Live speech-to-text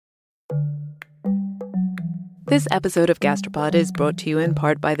This episode of Gastropod is brought to you in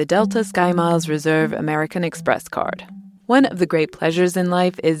part by the Delta SkyMiles Reserve American Express card. One of the great pleasures in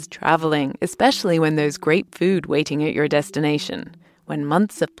life is traveling, especially when there's great food waiting at your destination. When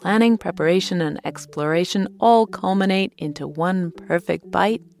months of planning, preparation, and exploration all culminate into one perfect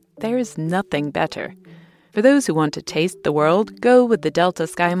bite, there's nothing better. For those who want to taste the world, go with the Delta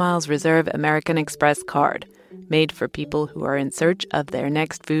SkyMiles Reserve American Express card, made for people who are in search of their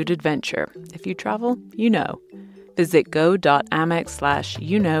next food adventure. If you travel, you know. Visit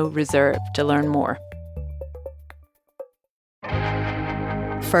go.amex/reserve to learn more.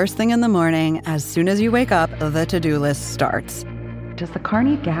 First thing in the morning, as soon as you wake up, the to-do list starts. Does the car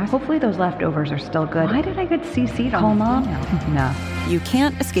need gas? Hopefully those leftovers are still good. Why did I get CC'd on Mom? No. You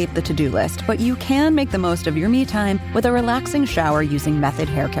can't escape the to-do list, but you can make the most of your me time with a relaxing shower using Method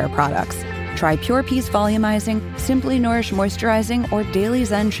Hair Care products. Try Pure Peace Volumizing, Simply Nourish Moisturizing, or Daily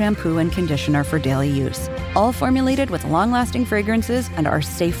Zen Shampoo and Conditioner for daily use. All formulated with long-lasting fragrances and are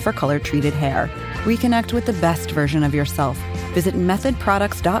safe for color-treated hair. Reconnect with the best version of yourself. Visit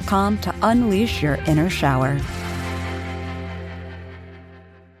methodproducts.com to unleash your inner shower.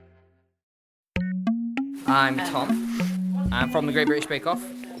 I'm Tom. I'm from the Great British Bake Off,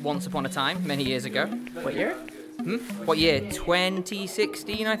 once upon a time, many years ago. What year? What year?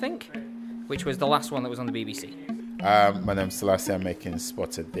 2016, I think, which was the last one that was on the BBC. My name's Selassie, I'm making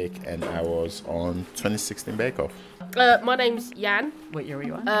Spotted Dick, and I was on 2016 Bake Off. My name's Jan. What year were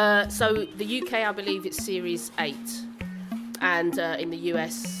you on? So the UK, I believe it's Series 8. And in the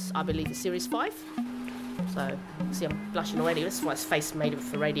US, I believe it's Series 5. So, see, I'm blushing already. This is why it's face made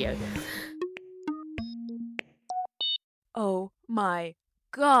for radio. Oh my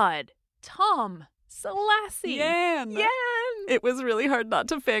God. Tom. Selassie. Yan! It was really hard not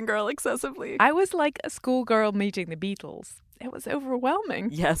to fangirl excessively. I was like a schoolgirl meeting the Beatles. It was overwhelming.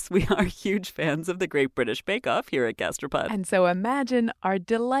 Yes, we are huge fans of the Great British Bake Off here at Gastropod. And so imagine our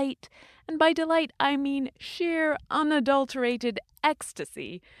delight, and by delight I mean sheer, unadulterated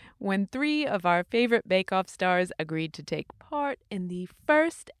ecstasy, when 3 of our favorite Bake Off stars agreed to take part in the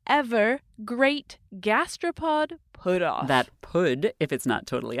first ever Great Gastropod Pud-Off. That pud, if it's not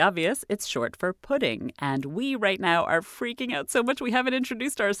totally obvious, it's short for pudding. And we right now are freaking out so much we haven't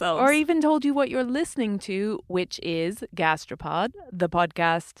introduced ourselves. Or even told you what you're listening to, which is Gastropod, the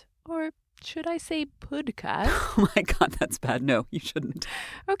podcast, or should I say podcast? Oh my God, that's bad. No, you shouldn't.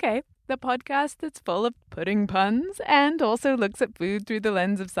 Okay, the podcast that's full of pudding puns and also looks at food through the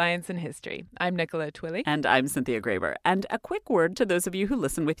lens of science and history. I'm Nicola Twilley. And I'm Cynthia Graber. And a quick word to those of you who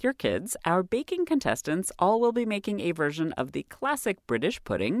listen with your kids. Our baking contestants all will be making a version of the classic British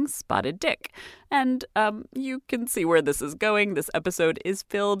pudding, Spotted Dick. And you can see where this is going. This episode is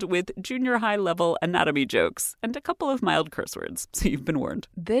filled with junior high level anatomy jokes and a couple of mild curse words, so you've been warned.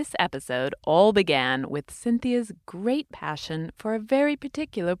 This episode all began with Cynthia's great passion for a very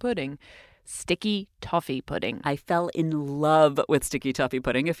particular pudding, sticky toffee pudding. I fell in love with sticky toffee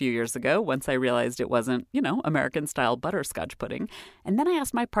pudding a few years ago once I realized it wasn't, American-style butterscotch pudding. And then I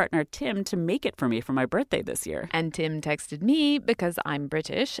asked my partner, Tim, to make it for me for my birthday this year. And Tim texted me because I'm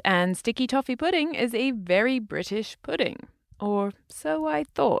British, and sticky toffee pudding is a very British pudding. Or so I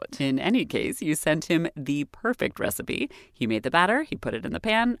thought. In any case, you sent him the perfect recipe. He made the batter, he put it in the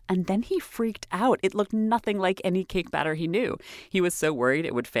pan, and then he freaked out. It looked nothing like any cake batter he knew. He was so worried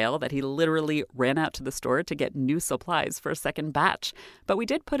it would fail that he literally ran out to the store to get new supplies for a second batch. But we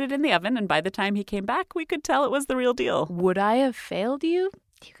did put it in the oven, and by the time he came back, we could tell it was the real deal. Would I have failed you?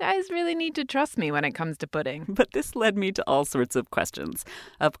 You guys really need to trust me when it comes to pudding. But this led me to all sorts of questions.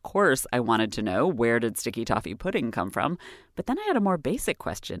 Of course, I wanted to know, where did sticky toffee pudding come from? But then I had a more basic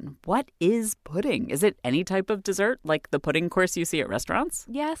question. What is pudding? Is it any type of dessert, like the pudding course you see at restaurants?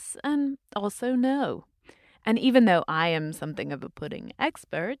 Yes, and also no. And even though I am something of a pudding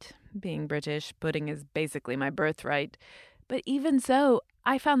expert, being British, pudding is basically my birthright. But even so,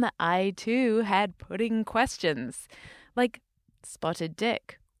 I found that I, too, had pudding questions. Like, Spotted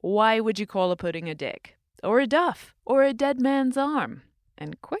Dick. Why would you call a pudding a dick? Or a duff? Or a dead man's arm?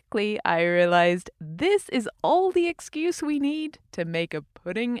 And quickly I realized this is all the excuse we need to make a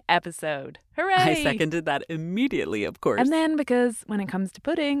pudding episode. Hooray! I seconded that immediately, of course. And then, because when it comes to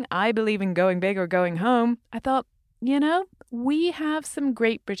pudding, I believe in going big or going home, I thought, we have some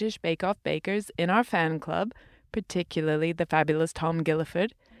great British Bake Off bakers in our fan club, particularly the fabulous Tom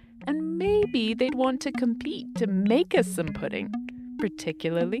Gilliford, and maybe they'd want to compete to make us some pudding,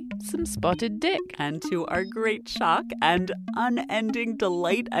 particularly some Spotted Dick. And to our great shock and unending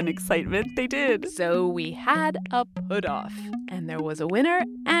delight and excitement, they did. So we had a pud-off, and there was a winner,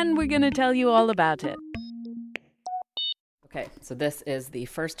 and we're going to tell you all about it. Okay, so this is the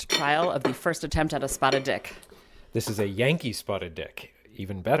first trial of the first attempt at a Spotted Dick. This is a Yankee spotted dick,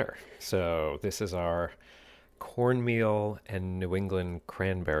 even better. So this is our cornmeal and New England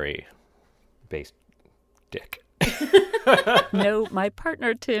cranberry based dick. No, my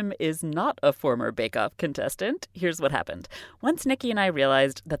partner Tim is not a former Bake Off contestant. Here's what happened. Once Nikki and I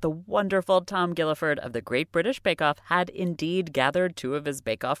realized that the wonderful Tom Gilliford of the Great British Bake Off had indeed gathered 2 of his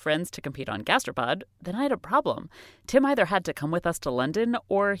Bake Off friends to compete on Gastropod, then I had a problem. Tim either had to come with us to London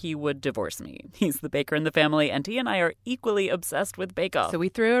or he would divorce me. He's the baker in the family, and he and I are equally obsessed with Bake Off. So we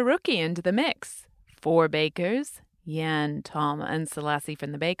threw a rookie into the mix. 4 bakers, Jan, Tom, and Selassie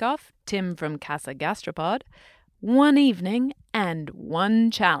from the Bake Off, Tim from Casa Gastropod. 1 evening and 1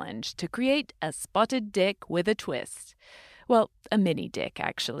 challenge to create a spotted dick with a twist. Well, a mini dick,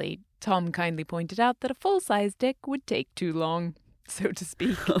 actually. Tom kindly pointed out that a full-size dick would take too long, so to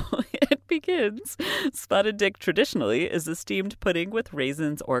speak. It begins. Spotted dick traditionally is a steamed pudding with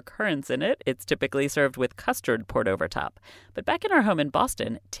raisins or currants in it. It's typically served with custard poured over top. But back in our home in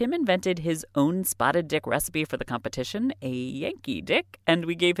Boston, Tim invented his own spotted dick recipe for the competition, a Yankee dick, and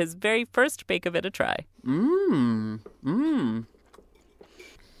we gave his very first bake of it a try.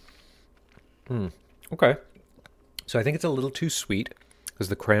 Okay. So I think it's a little too sweet because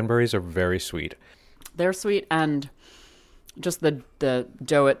the cranberries are very sweet. They're sweet, and just the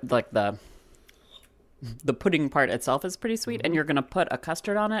dough, like the pudding part itself is pretty sweet, and you're going to put a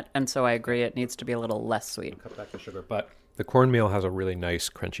custard on it, and so I agree it needs to be a little less sweet. Cut back the sugar, but the cornmeal has a really nice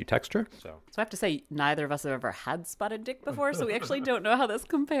crunchy texture. So I have to say, neither of us have ever had spotted dick before, so we actually don't know how this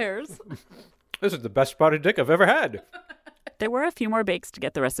compares. This is the best spotted dick I've ever had. There were a few more bakes to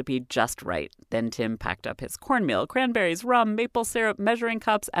get the recipe just right. Then Tim packed up his cornmeal, cranberries, rum, maple syrup, measuring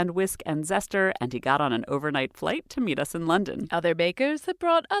cups, and whisk and zester, and he got on an overnight flight to meet us in London. Other bakers had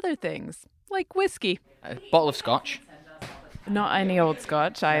brought other things, like whiskey. A bottle of scotch. Not any old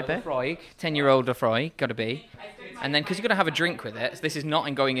scotch either. Lafroig, 10-year-old Lafroig, gotta be. And then, because you've got to have a drink with it, so this is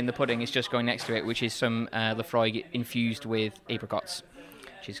not going in the pudding, it's just going next to it, which is some Lafroig infused with apricots,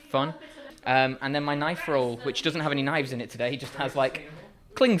 which is fun. And then my knife roll, which doesn't have any knives in it today, just has like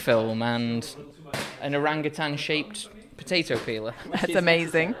cling film and an orangutan-shaped potato peeler. That's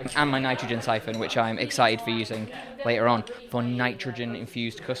amazing. And my nitrogen siphon, which I'm excited for using later on for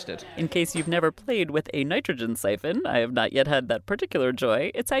nitrogen-infused custard. In case you've never played with a nitrogen siphon, I have not yet had that particular joy.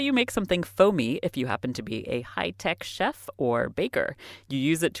 It's how you make something foamy if you happen to be a high-tech chef or baker. You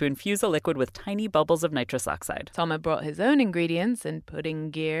use it to infuse a liquid with tiny bubbles of nitrous oxide. Tom had brought his own ingredients and pudding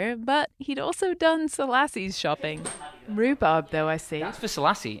gear, but he'd also done Selassie's shopping. Rhubarb, though, I see. That's for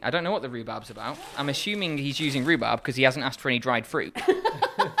Selassie. I don't know what the rhubarb's about. I'm assuming he's using rhubarb because he hasn't asked for any dried fruit.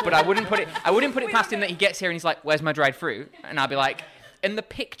 But I wouldn't put it past him that he gets here and he's like, "Where's my dried fruit?" And I'll be like, "In the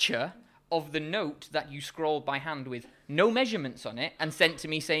picture of the note that you scrawled by hand with no measurements on it and sent to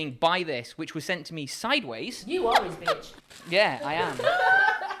me saying, 'Buy this,' which was sent to me sideways." You are his bitch. Yeah, I am.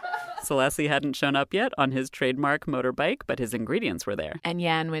 Selassie hadn't shown up yet on his trademark motorbike, but his ingredients were there. And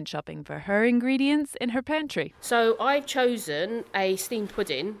Yan went shopping for her ingredients in her pantry. So I've chosen a steamed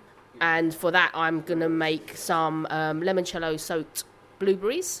pudding, and for that I'm going to make some limoncello soaked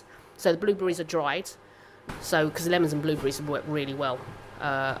blueberries. So the blueberries are dried, so because lemons and blueberries work really well.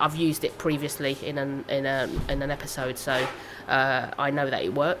 I've used it previously in an episode, so I know that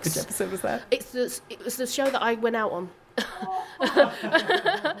it works. Which episode was that? It was the show that I went out on.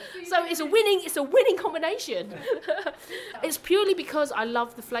 So it's a winning combination. It's purely because I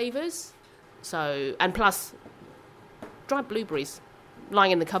love the flavours. So, and plus dried blueberries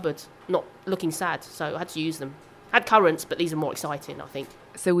lying in the cupboard, not looking sad, so I had to use them. I had currants, but these are more exciting, I think.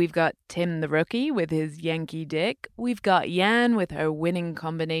 So we've got Tim the rookie with his Yankee dick. We've got Yan with her winning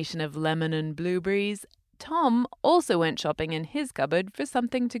combination of lemon and blueberries. Tom also went shopping in his cupboard for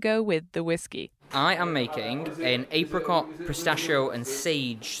something to go with the whiskey. I am making an apricot, pistachio and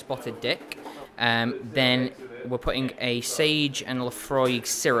sage spotted dick. Then we're putting a sage and Lafroig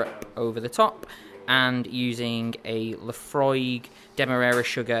syrup over the top and using a Lafroig Demerara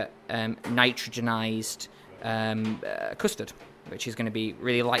sugar nitrogenized custard, which is going to be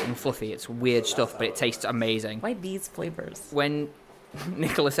really light and fluffy. It's weird stuff, but it tastes amazing. Why these flavors? When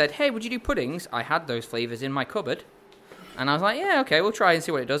Nicola said, "Hey, would you do puddings?" I had those flavors in my cupboard. And I was like, yeah, okay, we'll try and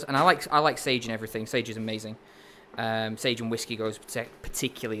see what it does. And I like sage and everything. Sage is amazing. Sage and whiskey goes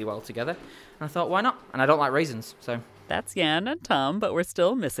particularly well together. And I thought, why not? And I don't like raisins, so... That's Yan and Tom, but we're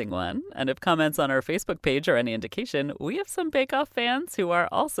still missing one. And if comments on our Facebook page are any indication, we have some Bake Off fans who are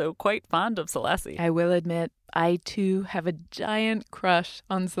also quite fond of Selassie. I will admit, I too have a giant crush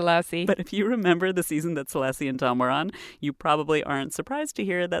on Selassie. But if you remember the season that Selassie and Tom were on, you probably aren't surprised to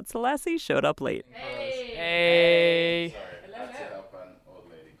hear that Selassie showed up late. Hey! Sorry, I had to help an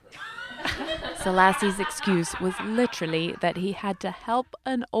old lady crush. Selassie's excuse was literally that he had to help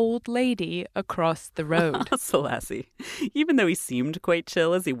an old lady across the road. Selassie. Even though he seemed quite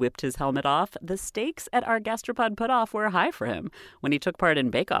chill as he whipped his helmet off, the stakes at our Gastropod put-off were high for him. When he took part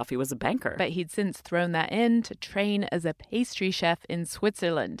in Bake Off, he was a banker. But he'd since thrown that in to train as a pastry chef in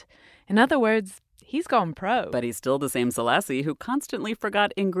Switzerland. In other words, he's gone pro. But he's still the same Selassie who constantly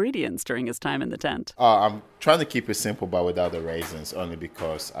forgot ingredients during his time in the tent. I'm trying to keep it simple but without the raisins, only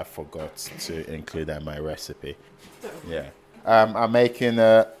because I forgot to include that in my recipe. Yeah. I'm making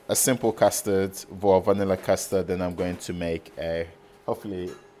a simple custard, vanilla custard, and I'm going to make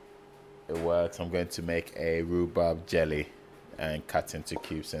hopefully it works, I'm going to make a rhubarb jelly and cut into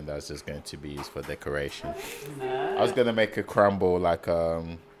cubes, and that's just going to be used for decoration. I was going to make a crumble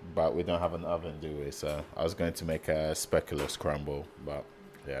but we don't have an oven, do we? So I was going to make a speculoos crumble, but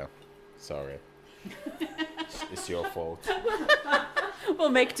yeah, sorry. It's your fault. We'll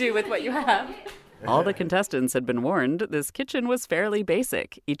make do with what you have. All the contestants had been warned this kitchen was fairly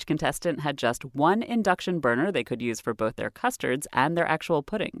basic. Each contestant had just one induction burner they could use for both their custards and their actual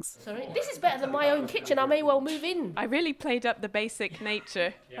puddings. Sorry, this is better than my own kitchen. I may well move in. I really played up the basic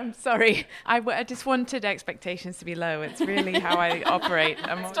nature. I'm sorry. I just wanted expectations to be low. It's really how I operate.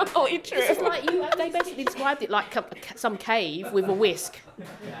 It's totally true. This is like they basically described it like some cave with a whisk.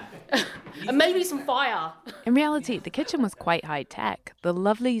 And maybe some fire. In reality, the kitchen was quite high-tech. The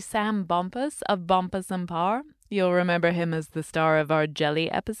lovely Sam Bumpus of Bumpus and Par, you'll remember him as the star of our jelly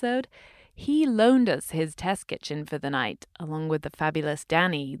episode, he loaned us his test kitchen for the night, along with the fabulous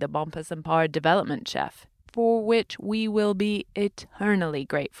Danny, the Bumpus and Par development chef, for which we will be eternally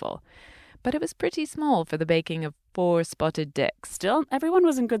grateful. But it was pretty small for the baking of 4 spotted dicks. Still, everyone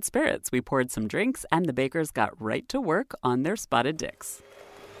was in good spirits. We poured some drinks, and the bakers got right to work on their spotted dicks.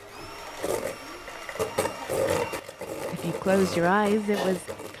 If you closed your eyes, it was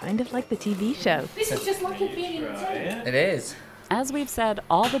kind of like the TV show. This is just like being in the tent. It is. As we've said,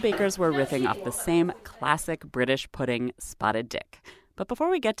 all the bakers were riffing off the same classic British pudding, spotted dick. But before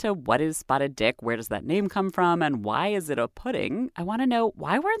we get to what is spotted dick, where does that name come from, and why is it a pudding, I want to know,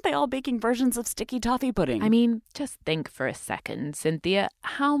 why weren't they all baking versions of sticky toffee pudding? I mean, just think for a second, Cynthia.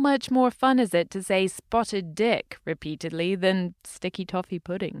 How much more fun is it to say spotted dick repeatedly than sticky toffee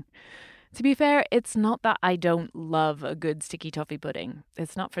pudding? To be fair, it's not that I don't love a good sticky toffee pudding.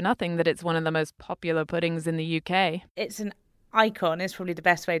 It's not for nothing that it's one of the most popular puddings in the UK. It's an icon, is probably the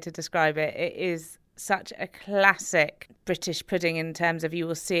best way to describe it. It is such a classic British pudding in terms of you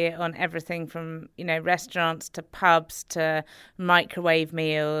will see it on everything from, restaurants to pubs to microwave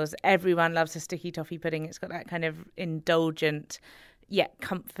meals. Everyone loves a sticky toffee pudding. It's got that kind of indulgent yet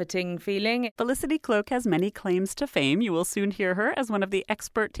comforting feeling. Felicity Cloak has many claims to fame. You will soon hear her as one of the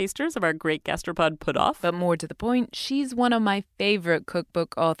expert tasters of our great Gastropod put-off. But more to the point, she's one of my favourite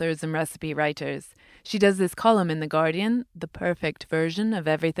cookbook authors and recipe writers. She does this column in The Guardian, the perfect version of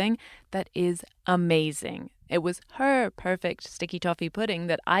everything, that is amazing. It was her perfect sticky toffee pudding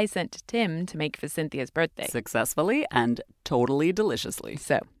that I sent to Tim to make for Cynthia's birthday. Successfully and totally deliciously.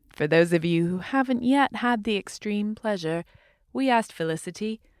 So, for those of you who haven't yet had the extreme pleasure, we asked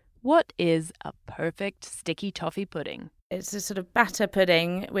Felicity, what is a perfect sticky toffee pudding? It's a sort of batter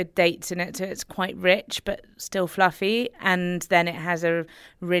pudding with dates in it, so it's quite rich but still fluffy, and then it has a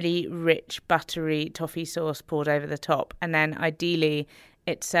really rich buttery toffee sauce poured over the top, and then ideally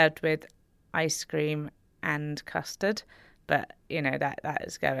it's served with ice cream and custard, but that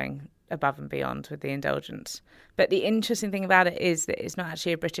is going above and beyond with the indulgence. But the interesting thing about it is that it's not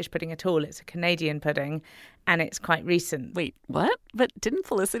actually a British pudding at all. It's a Canadian pudding, and it's quite recent. Wait, what? But didn't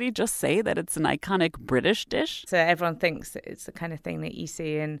Felicity just say that it's an iconic British dish? So everyone thinks that it's the kind of thing that you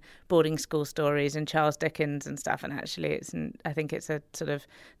see in boarding school stories and Charles Dickens and stuff, and actually I think it's a sort of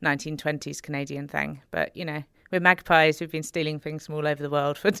 1920s Canadian thing. But, we're magpies. We've been stealing things from all over the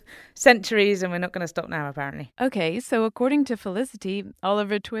world for centuries, and we're not going to stop now, apparently. Okay, so according to Felicity,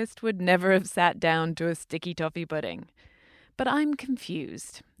 Oliver Twist would never have sat down to a sticky toffee pudding. But I'm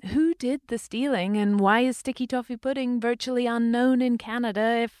confused. Who did the stealing, and why is sticky toffee pudding virtually unknown in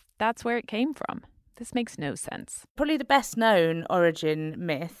Canada if that's where it came from? This makes no sense. Probably the best known origin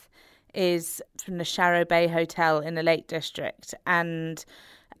myth is from the Sharrow Bay Hotel in the Lake District, and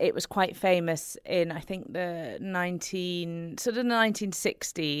it was quite famous in, I think, the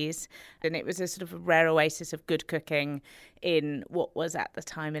 1960s, and it was a sort of a rare oasis of good cooking in what was at the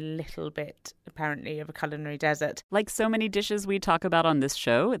time a little bit, apparently, of a culinary desert. Like so many dishes we talk about on this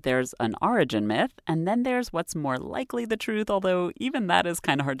show, there's an origin myth, and then there's what's more likely the truth, although even that is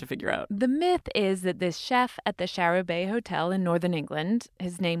kind of hard to figure out. The myth is that this chef at the Sharrow Bay Hotel in Northern England,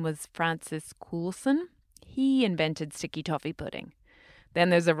 his name was Francis Coulson, he invented sticky toffee pudding. Then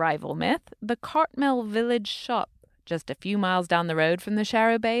there's a rival myth, the Cartmel Village Shop, just a few miles down the road from the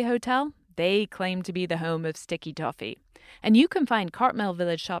Sharrow Bay Hotel. They claim to be the home of sticky toffee. And you can find Cartmel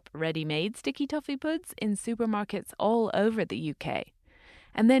Village Shop ready-made sticky toffee puds in supermarkets all over the UK.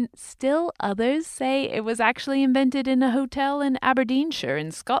 And then still others say it was actually invented in a hotel in Aberdeenshire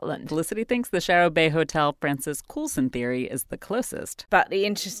in Scotland. Felicity thinks the Sharrow Bay Hotel Francis Coulson theory is the closest. But the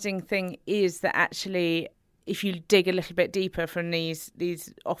interesting thing is that actually, if you dig a little bit deeper from these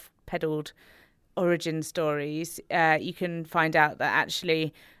off-pedalled origin stories, you can find out that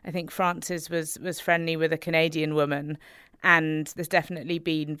actually, I think Francis was friendly with a Canadian woman, and there's definitely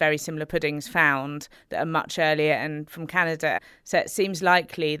been very similar puddings found that are much earlier and from Canada. So it seems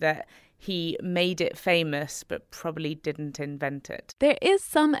likely that he made it famous, but probably didn't invent it. There is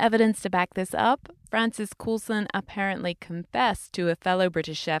some evidence to back this up. Francis Coulson apparently confessed to a fellow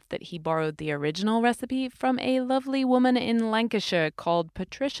British chef that he borrowed the original recipe from a lovely woman in Lancashire called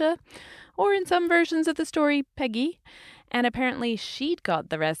Patricia, or in some versions of the story, Peggy. And apparently she'd got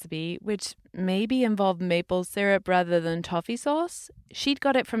the recipe, which maybe involved maple syrup rather than toffee sauce. She'd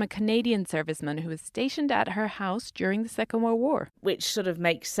got it from a Canadian serviceman who was stationed at her house during the Second World War. Which sort of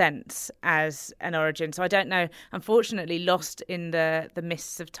makes sense as an origin. So I don't know, unfortunately lost in the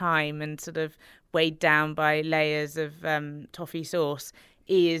mists of time and sort of weighed down by layers of toffee sauce,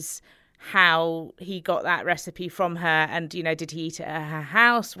 is how he got that recipe from her. And, you know, did he eat it at her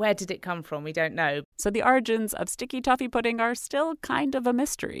house? Where did it come from? We don't know. So the origins of sticky toffee pudding are still kind of a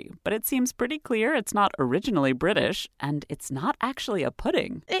mystery, but it seems pretty clear it's not originally British, and it's not actually a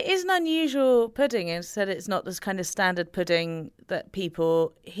pudding. It is an unusual pudding. Instead, it's not this kind of standard pudding that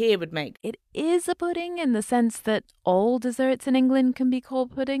people here would make. It is a pudding in the sense that all desserts in England can be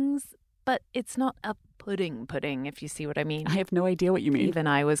called puddings, but it's not a pudding, if you see what I mean. I have no idea what you mean. Even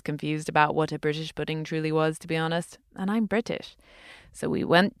I was confused about what a British pudding truly was, to be honest. And I'm British. So we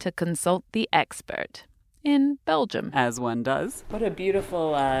went to consult the expert in Belgium. As one does. What a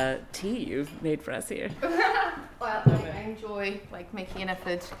beautiful tea you've made for us here. Well, I enjoy making an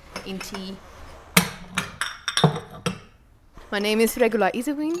effort in tea. My name is Regula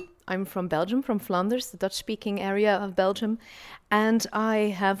Isewin. I'm from Belgium, from Flanders, the Dutch-speaking area of Belgium. And I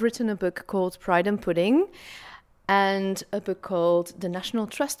have written a book called Pride and Pudding and a book called The National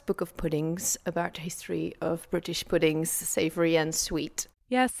Trust Book of Puddings about the history of British puddings, savoury and sweet.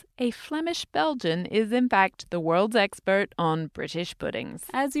 Yes, a Flemish Belgian is in fact the world's expert on British puddings.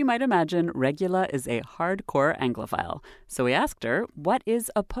 As you might imagine, Regula is a hardcore Anglophile. So we asked her, what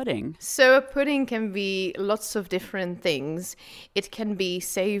is a pudding? So a pudding can be lots of different things. It can be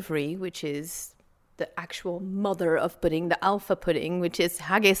savoury, which is the actual mother of pudding, the alpha pudding, which is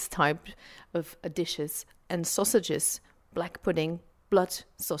haggis type of dishes, and sausages, black pudding, blood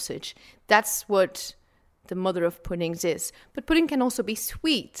sausage. That's what the mother of puddings is. But pudding can also be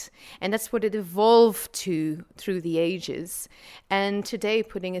sweet, and that's what it evolved to through the ages. And today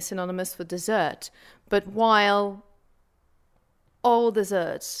pudding is synonymous with dessert. But while all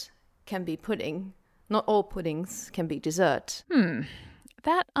desserts can be pudding, not all puddings can be dessert.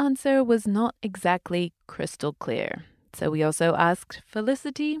 That answer was not exactly crystal clear. So we also asked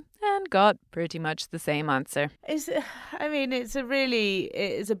Felicity and got pretty much the same answer. It's a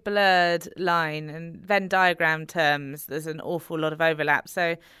blurred line, and Venn diagram terms, there's an awful lot of overlap.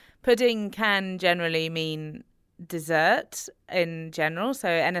 So pudding can generally mean dessert in general. So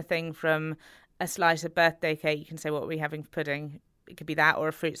anything from a slice of birthday cake, you can say, what are we having for pudding? It could be that, or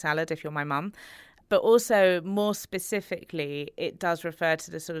a fruit salad if you're my mum. But also, more specifically, it does refer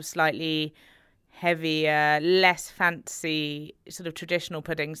to the sort of slightly heavier, less fancy sort of traditional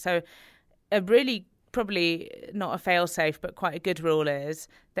pudding. So a really, probably not a fail-safe, but quite a good rule is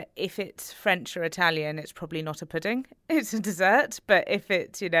that if it's French or Italian, it's probably not a pudding. It's a dessert. But if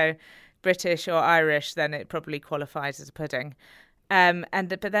it's, British or Irish, then it probably qualifies as a pudding.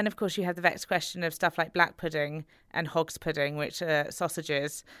 But then, of course, you have the vexed question of stuff like black pudding and hog's pudding, which are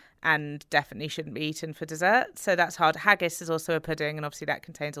sausages and definitely shouldn't be eaten for dessert. So that's hard. Haggis is also a pudding, and obviously that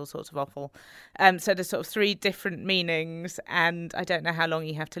contains all sorts of offal. So there's sort of three different meanings, and I don't know how long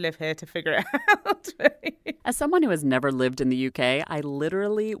you have to live here to figure it out. As someone who has never lived in the UK, I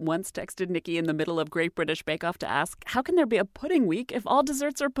literally once texted Nikki in the middle of Great British Bake Off to ask, how can there be a pudding week if all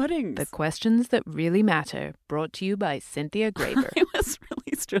desserts are puddings? The questions that really matter, brought to you by Cynthia Graber. I was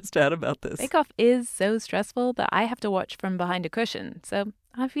really stressed out about this. Bake Off is so stressful that I have to watch from behind a cushion, so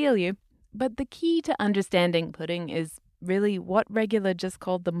I feel you. But the key to understanding pudding is really what Regula just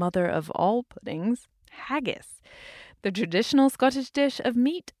called the mother of all puddings, haggis. The traditional Scottish dish of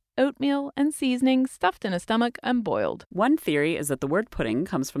meat, oatmeal, and seasoning stuffed in a stomach and boiled. One theory is that the word pudding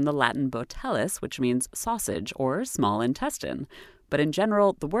comes from the Latin botellis, which means sausage or small intestine. But in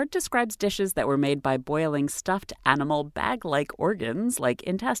general, the word describes dishes that were made by boiling stuffed animal bag-like organs like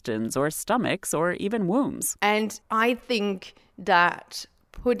intestines or stomachs or even wombs. And I think that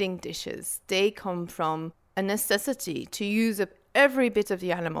pudding dishes, they come from a necessity to use up every bit of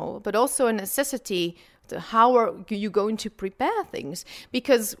the animal, but also a necessity to how are you going to prepare things,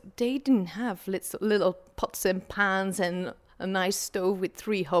 because they didn't have little pots and pans and a nice stove with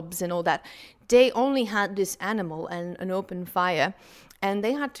 3 hobs and all that. They only had this animal and an open fire, and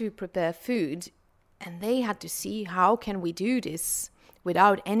they had to prepare food, and they had to see how can we do this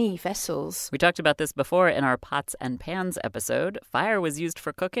without any vessels. We talked about this before in our pots and pans episode. Fire was used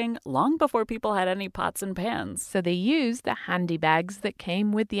for cooking long before people had any pots and pans. So they used the handy bags that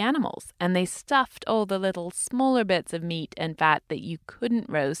came with the animals, and they stuffed all the little smaller bits of meat and fat that you couldn't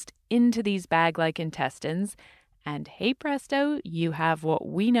roast into these bag-like intestines. And hey presto, you have what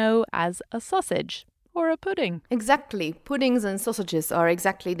we know as a sausage. Or a pudding. Exactly. Puddings and sausages are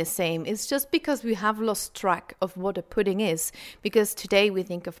exactly the same. It's just because we have lost track of what a pudding is. Because today we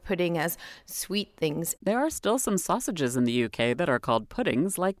think of pudding as sweet things. There are still some sausages in the UK that are called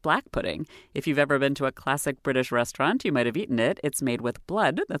puddings, like black pudding. If you've ever been to a classic British restaurant, you might have eaten it. It's made with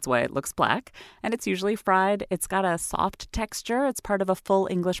blood. That's why it looks black. And it's usually fried. It's got a soft texture. It's part of a full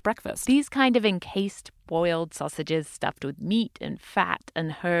English breakfast. These kind of encased boiled sausages stuffed with meat and fat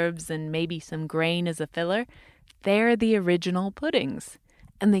and herbs and maybe some grain as a filler, they're the original puddings.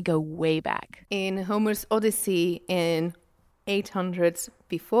 And they go way back. In Homer's Odyssey in 800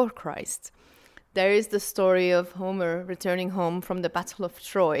 before Christ, there is the story of Homer returning home from the Battle of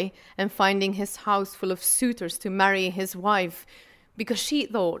Troy and finding his house full of suitors to marry his wife because she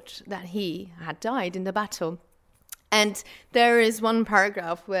thought that he had died in the battle. And there is one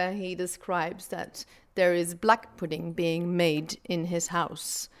paragraph where he describes that there is black pudding being made in his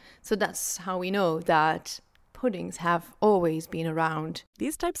house. So that's how we know that puddings have always been around.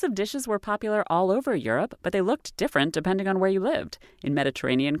 These types of dishes were popular all over Europe, but they looked different depending on where you lived. In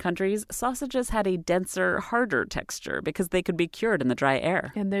Mediterranean countries, sausages had a denser, harder texture because they could be cured in the dry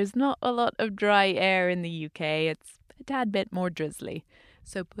air. And there's not a lot of dry air in the UK. It's a tad bit more drizzly.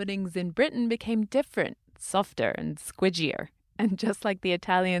 So puddings in Britain became different, softer and squidgier. And just like the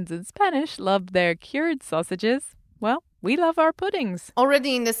Italians and Spanish loved their cured sausages, well, we love our puddings.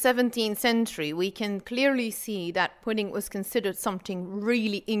 Already in the 17th century, we can clearly see that pudding was considered something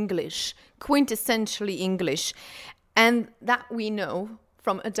really English, quintessentially English. And that we know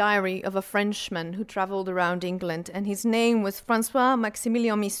from a diary of a Frenchman who traveled around England, and his name was François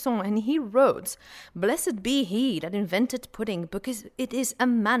Maximilien Misson, and he wrote, "Blessed be he that invented pudding, because it is a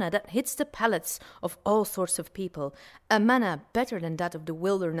manna that hits the palates of all sorts of people, a manna better than that of the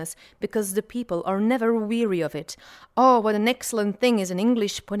wilderness, because the people are never weary of it. Oh, what an excellent thing is an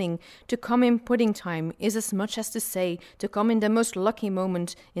English pudding! To come in pudding time is as much as to say, to come in the most lucky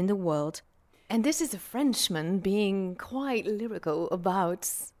moment in the world." And this is a Frenchman being quite lyrical about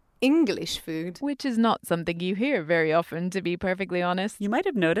English food. Which is not something you hear very often, to be perfectly honest. You might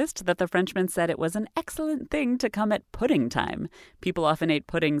have noticed that the Frenchman said it was an excellent thing to come at pudding time. People often ate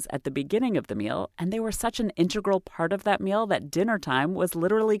puddings at the beginning of the meal, and they were such an integral part of that meal that dinner time was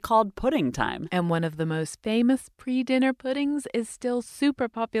literally called pudding time. And one of the most famous pre-dinner puddings is still super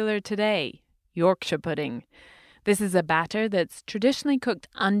popular today, Yorkshire pudding. This is a batter that's traditionally cooked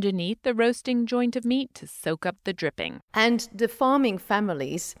underneath the roasting joint of meat to soak up the dripping. And the farming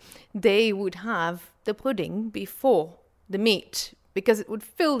families, they would have the pudding before the meat because it would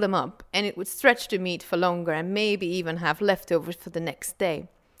fill them up and it would stretch the meat for longer and maybe even have leftovers for the next day.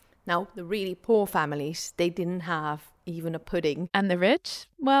 Now, the really poor families, they didn't have even a pudding. And the rich?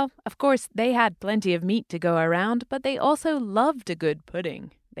 Well, of course, they had plenty of meat to go around, but they also loved a good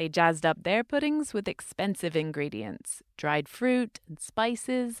pudding. They jazzed up their puddings with expensive ingredients, dried fruit and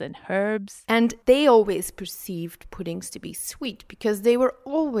spices and herbs. And they always perceived puddings to be sweet because they were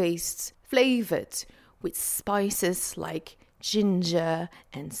always flavored with spices like ginger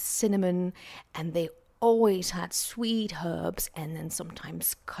and cinnamon, and they always had sweet herbs and then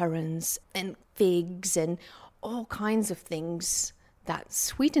sometimes currants and figs and all kinds of things that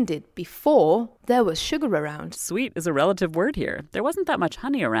sweetened it before there was sugar around. Sweet is a relative word here. There wasn't that much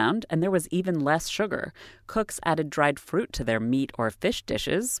honey around, and there was even less sugar. Cooks added dried fruit to their meat or fish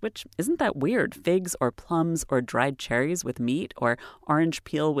dishes, which isn't that weird. Figs or plums or dried cherries with meat or orange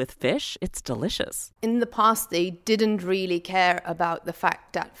peel with fish, it's delicious. In the past, they didn't really care about the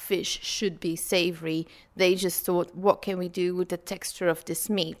fact that fish should be savory. They just thought, what can we do with the texture of this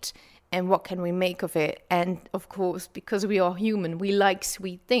meat? And what can we make of it? And of course, because we are human, we like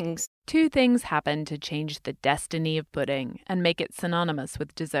sweet things. Two things happened to change the destiny of pudding and make it synonymous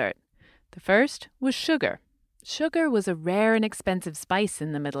with dessert. The first was sugar. Sugar was a rare and expensive spice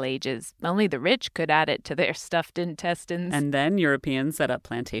in the Middle Ages. Only the rich could add it to their stuffed intestines. And then Europeans set up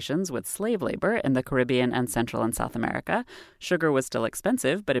plantations with slave labor in the Caribbean and Central and South America. Sugar was still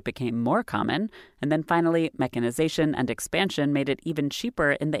expensive, but it became more common. And then finally, mechanization and expansion made it even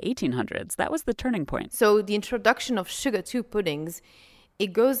cheaper in the 1800s. That was the turning point. So the introduction of sugar to puddings,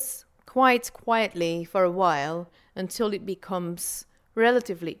 it goes quite quietly for a while until it becomes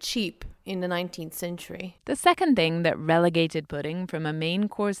relatively cheap in the 19th century. The second thing that relegated pudding from a main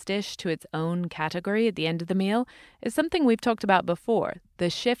course dish to its own category at the end of the meal is something we've talked about before, the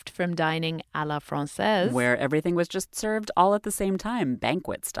shift from dining à la française, where everything was just served all at the same time,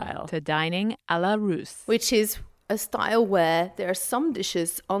 banquet style, to dining à la russe, which is a style where there are some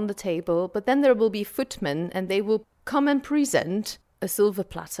dishes on the table, but then there will be footmen and they will come and present a silver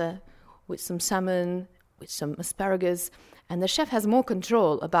platter with some salmon, with some asparagus, and the chef has more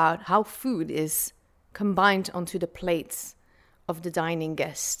control about how food is combined onto the plates of the dining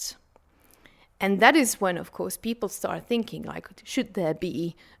guest. And that is when, of course, people start thinking, like, should there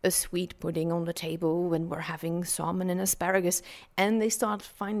be a sweet pudding on the table when we're having salmon and asparagus? And they start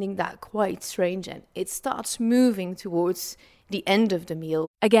finding that quite strange, and it starts moving towards the end of the meal.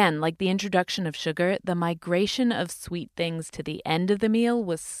 Again, like the introduction of sugar, the migration of sweet things to the end of the meal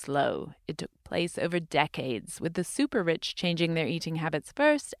was slow. It took place over decades, with the super rich changing their eating habits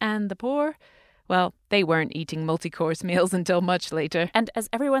first, and the poor, well, they weren't eating multi-course meals until much later. And as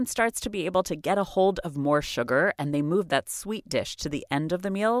everyone starts to be able to get a hold of more sugar and they move that sweet dish to the end of the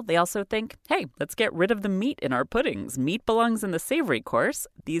meal, they also think, hey, let's get rid of the meat in our puddings. Meat belongs in the savory course.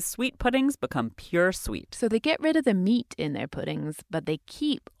 These sweet puddings become pure sweet. So they get rid of the meat in their puddings, but they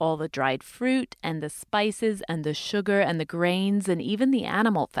keep all the dried fruit and the spices and the sugar and the grains and even the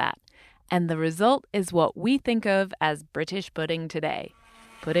animal fat. And the result is what we think of as British pudding today.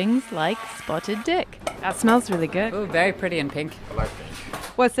 Puddings like Spotted Dick. That smells really good. Oh, very pretty and pink. I like pink.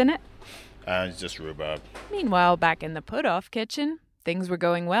 What's in it? It's just rhubarb. Meanwhile, back in the put-off kitchen, things were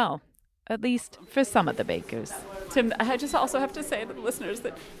going well. At least for some of the bakers. Tim, I just also have to say to the listeners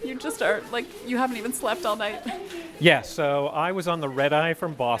that you just are, like, you haven't even slept all night. Yeah, so I was on the red eye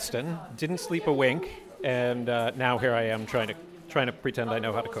from Boston, didn't sleep a wink, and now here I am trying to pretend I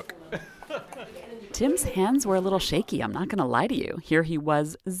know how to cook. Tim's hands were a little shaky, I'm not going to lie to you. Here he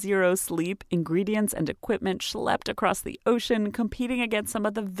was, zero sleep, ingredients and equipment schlepped across the ocean, competing against some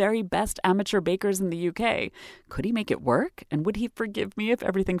of the very best amateur bakers in the UK. Could he make it work? And would he forgive me if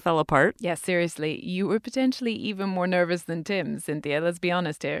everything fell apart? Yeah, seriously, you were potentially even more nervous than Tim, Cynthia, let's be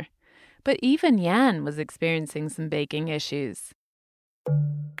honest here. But even Jan was experiencing some baking issues.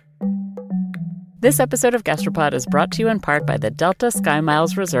 This episode of Gastropod is brought to you in part by the Delta Sky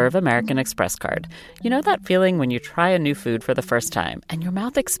Miles Reserve American Express card. You know that feeling when you try a new food for the first time and your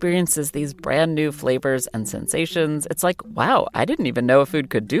mouth experiences these brand new flavors and sensations? It's like, wow, I didn't even know a food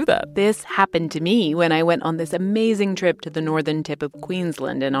could do that. This happened to me when I went on this amazing trip to the northern tip of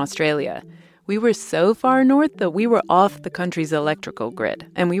Queensland in Australia. We were so far north that we were off the country's electrical grid,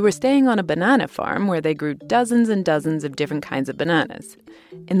 and we were staying on a banana farm where they grew dozens and dozens of different kinds of bananas.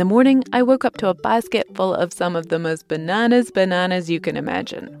 In the morning, I woke up to a basket full of some of the most bananas you can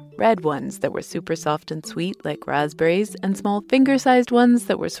imagine. Red ones that were super soft and sweet like raspberries, and small finger-sized ones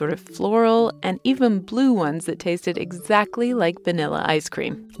that were sort of floral, and even blue ones that tasted exactly like vanilla ice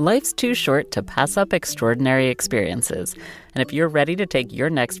cream. Life's too short to pass up extraordinary experiences. And if you're ready to take your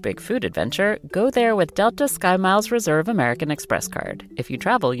next big food adventure, go there with Delta Sky Miles Reserve American Express card. If you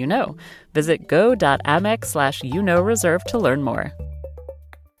travel, you know. Visit go.amex/reserve to learn more.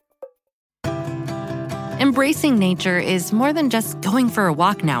 Embracing nature is more than just going for a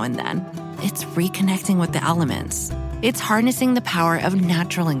walk now and then. It's reconnecting with the elements. It's harnessing the power of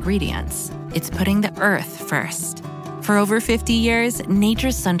natural ingredients. It's putting the earth first. For over 50 years,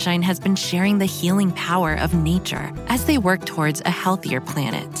 Nature's Sunshine has been sharing the healing power of nature as they work towards a healthier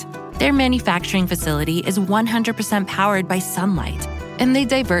planet. Their manufacturing facility is 100% powered by sunlight, and they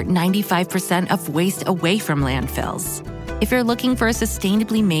divert 95% of waste away from landfills. If you're looking for a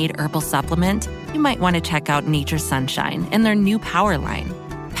sustainably made herbal supplement, you might want to check out Nature's Sunshine and their new Power line.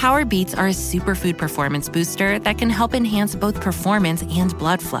 Power Beats are a superfood performance booster that can help enhance both performance and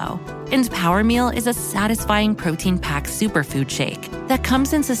blood flow. And Power Meal is a satisfying protein-packed superfood shake that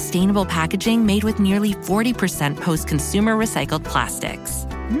comes in sustainable packaging made with nearly 40% post-consumer recycled plastics.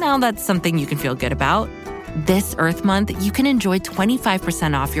 Now that's something you can feel good about. This Earth Month, you can enjoy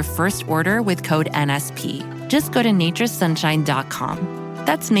 25% off your first order with code NSP. Just go to naturesunshine.com.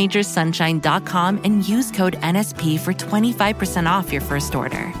 That's naturesunshine.com and use code NSP for 25% off your first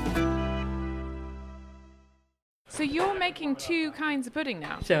order. So you're making two kinds of pudding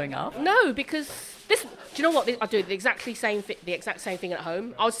now? Showing off? No, because Do you know what? I do the exact same thing at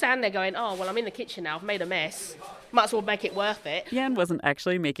home. I was standing there going, oh, well, I'm in the kitchen now. I've made a mess. Might as well make it worth it. Jan wasn't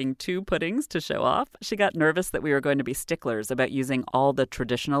actually making 2 puddings to show off. She got nervous that we were going to be sticklers about using all the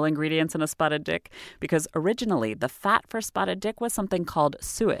traditional ingredients in a spotted dick, because originally the fat for spotted dick was something called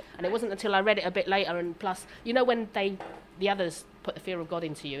suet. And it wasn't until I read it a bit later, and plus, you know, when the others put the fear of God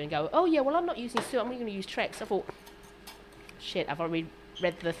into you and go, oh, yeah, well, I'm not using suet, I'm going to use Trex. I thought, shit, have I read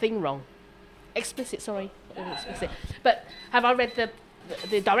the thing wrong? Explicit, sorry. Explicit. But have I read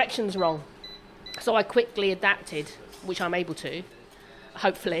the directions wrong? So I quickly adapted, which I'm able to,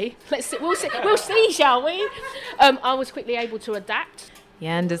 hopefully. We'll see, shall we? I was quickly able to adapt.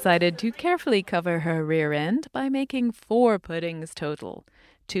 Jan decided to carefully cover her rear end by making 4 puddings total.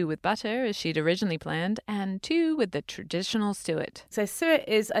 2 with butter, as she'd originally planned, and 2 with the traditional suet. So suet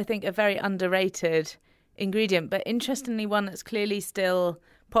is, I think, a very underrated ingredient, but interestingly one that's clearly still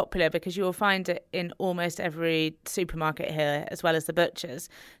popular, because you will find it in almost every supermarket here, as well as the butchers.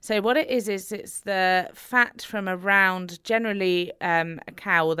 So what it is it's the fat from around, generally a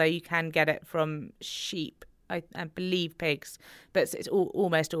cow, although you can get it from sheep, I believe pigs, but it's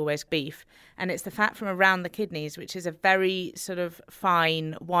almost always beef. And it's the fat from around the kidneys, which is a very sort of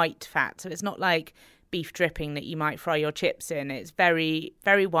fine white fat. So it's not like beef dripping that you might fry your chips in. It's very,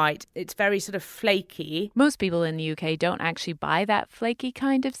 very white. It's very sort of flaky. Most people in the UK don't actually buy that flaky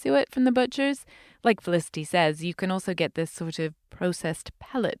kind of suet from the butchers. Like Felicity says, you can also get this sort of processed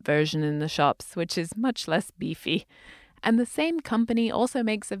pellet version in the shops, which is much less beefy. And the same company also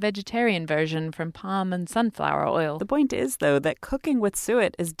makes a vegetarian version from palm and sunflower oil. The point is, though, that cooking with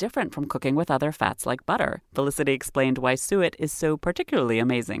suet is different from cooking with other fats like butter. Felicity explained why suet is so particularly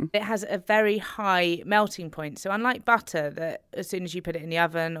amazing. It has a very high melting point. So unlike butter, that as soon as you put it in the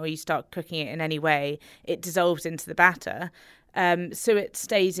oven or you start cooking it in any way, it dissolves into the batter. Suet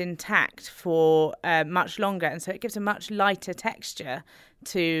stays intact for much longer, and so it gives a much lighter texture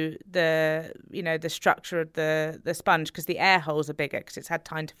to the structure of the sponge, because the air holes are bigger because it's had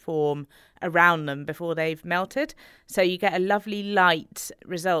time to form around them before they've melted. So you get a lovely light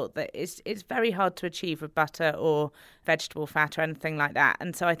result that it's very hard to achieve with butter or vegetable fat or anything like that.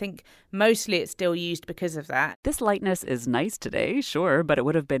 And so I think mostly it's still used because of that. This lightness is nice today, sure, but it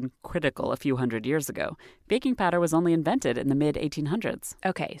would have been critical a few hundred years ago. Baking powder was only invented in the mid-1800s.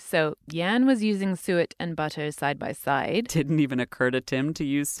 Okay, so Jan was using suet and butter side by side. Didn't even occur to Tim to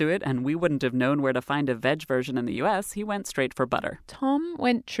use suet, and we wouldn't have known where to find a veg version in the US. He went straight for butter. Tom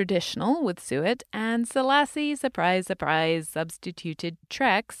went traditional with suet, and Selassie, surprise, surprise, substituted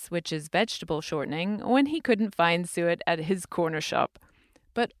Trex, which is vegetable shortening, when he couldn't find suet at his corner shop.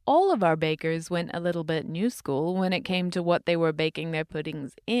 But all of our bakers went a little bit new school when it came to what they were baking their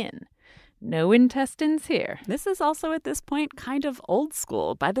puddings in. No intestines here. This is also at this point kind of old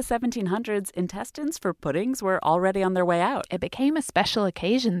school. By the 1700s, intestines for puddings were already on their way out. It became a special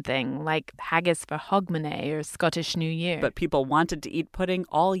occasion thing, like haggis for Hogmanay or Scottish New Year. But people wanted to eat pudding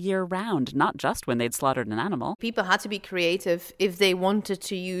all year round, not just when they'd slaughtered an animal. People had to be creative if they wanted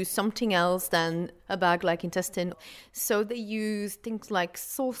to use something else than a bag like intestine. So they used things like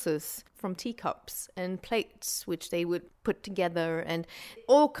sauces from teacups and plates, which they would put together, and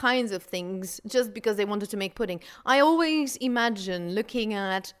all kinds of things just because they wanted to make pudding. I always imagine looking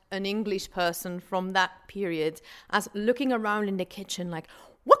at an English person from that period as looking around in the kitchen like,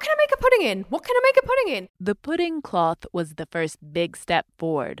 what can I make a pudding in? What can I make a pudding in? The pudding cloth was the first big step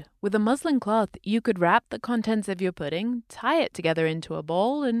forward. With a muslin cloth, you could wrap the contents of your pudding, tie it together into a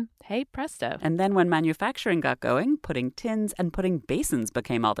bowl, and hey, presto. And then when manufacturing got going, pudding tins and pudding basins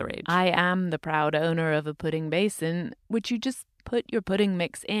became all the rage. I am the proud owner of a pudding basin, which you just put your pudding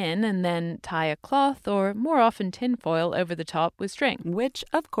mix in and then tie a cloth, or more often tinfoil, over the top with string. Which,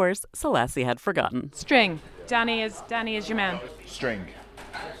 of course, Selassie had forgotten. String. Danny is your man. String.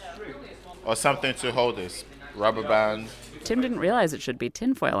 Or something to hold this. Rubber band. Tim didn't realize it should be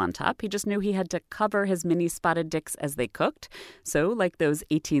tinfoil on top. He just knew he had to cover his mini spotted dicks as they cooked. So, like those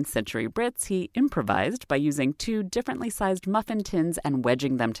 18th century Brits, he improvised by using 2 differently sized muffin tins and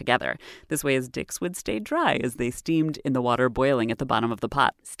wedging them together. This way his dicks would stay dry as they steamed in the water boiling at the bottom of the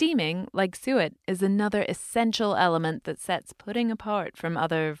pot. Steaming, like suet, is another essential element that sets pudding apart from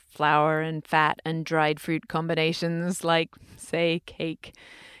other flour and fat and dried fruit combinations like, say, cake.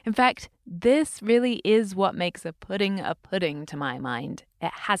 In fact, this really is what makes a pudding to my mind.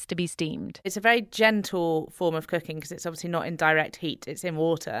 It has to be steamed. It's a very gentle form of cooking because it's obviously not in direct heat, it's in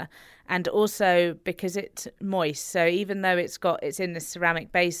water. And also because it's moist, so even though it's in this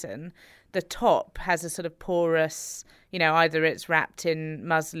ceramic basin, the top has a sort of porous, either it's wrapped in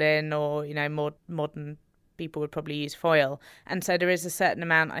muslin or, more modern people would probably use foil. And so there is a certain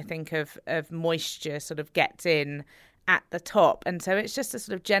amount, I think, of moisture sort of gets in at the top. And so it's just a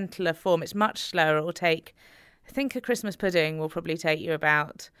sort of gentler form. It's much slower. It will take, I think a Christmas pudding will probably take you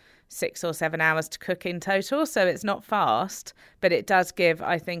about 6 or 7 hours to cook in total. So it's not fast, but it does give,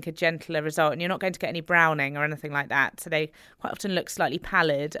 I think, a gentler result. And you're not going to get any browning or anything like that. So they quite often look slightly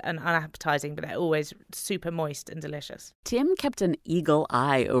pallid and unappetizing, but they're always super moist and delicious. Tim kept an eagle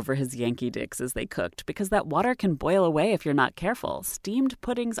eye over his Yankee Dicks as they cooked because that water can boil away if you're not careful. Steamed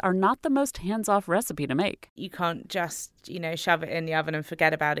puddings are not the most hands-off recipe to make. You can't just, shove it in the oven and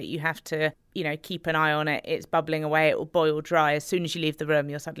forget about it. You have to, keep an eye on it. It's bubbling away. It will boil dry. As soon as you leave the room,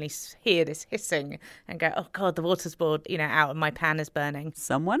 you'll suddenly hear this hissing and go, oh, God, the water's boiled, out and my pan is burning.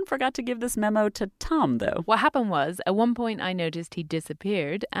 Someone forgot to give this memo to Tom, though. What happened was, at one point I noticed he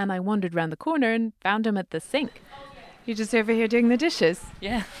disappeared and I wandered round the corner and found him at the sink. You're just over here doing the dishes.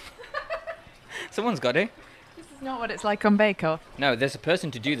 Yeah. Someone's got to. This is not what it's like on Bake Off. No, there's a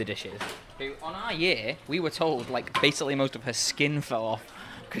person to do the dishes. Who, on our year, we were told, basically most of her skin fell off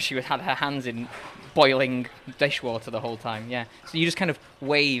because she had her hands in boiling dishwater the whole time, yeah. So you just kind of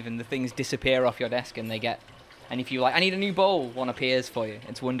wave and the things disappear off your desk and they get... And if you I need a new bowl, one appears for you.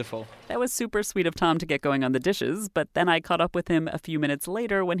 It's wonderful. That was super sweet of Tom to get going on the dishes, but then I caught up with him a few minutes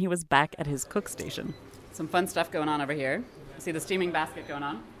later when he was back at his cook station. Some fun stuff going on over here. See the steaming basket going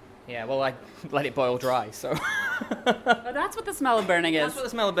on? Yeah, well, I let it boil dry, so... Oh, that's what the smell of burning is. That's what the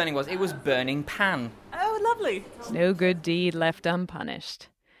smell of burning was. It was burning pan. Oh, lovely. No good deed left unpunished.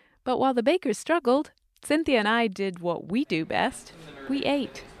 But while the bakers struggled, Cynthia and I did what we do best. We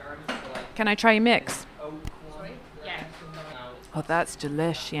ate. Can I try your mix? Yeah. Oh, that's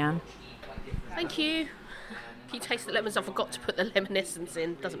delish, Jan. Thank you. If you taste the lemons, I forgot to put the lemon essence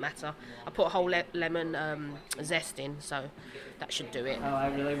in. Doesn't matter. I put a whole lemon zest in, so that should do it. Oh,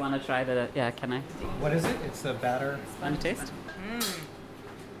 I really want to try the... Yeah, can I? What is it? It's the batter. Want to taste?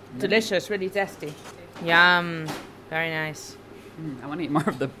 Delicious, really zesty. Yum. Very nice. I want to eat more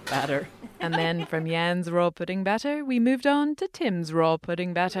of the batter. And then from Jan's raw pudding batter, we moved on to Tim's raw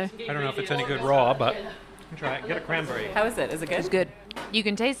pudding batter. I don't know if it's any good raw, but try it. Get a cranberry. How is it? Is it good? It's good. You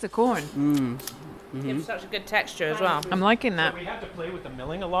can taste the corn. Gives such a good texture as well. I'm liking that. We had to play with the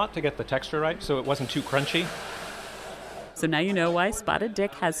milling a lot to get the texture right, so it wasn't too crunchy. So now you know why spotted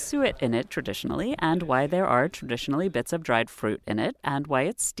dick has suet in it traditionally, and why there are traditionally bits of dried fruit in it, and why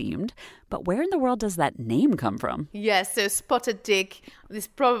it's steamed. But where in the world does that name come from? Yes, so spotted dick is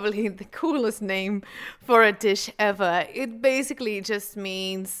probably the coolest name for a dish ever. It basically just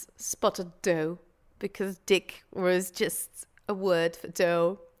means spotted dough, because dick was just a word for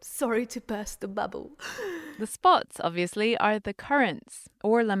dough. Sorry to burst the bubble. The spots, obviously, are the currants,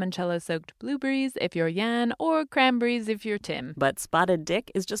 or limoncello-soaked blueberries if you're Jan, or cranberries if you're Tim. But spotted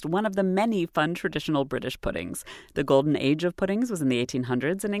dick is just one of the many fun traditional British puddings. The golden age of puddings was in the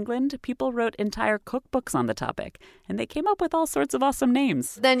 1800s in England. People wrote entire cookbooks on the topic, and they came up with all sorts of awesome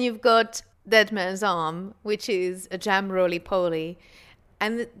names. Then you've got Dead Man's Arm, which is a jam roly-poly.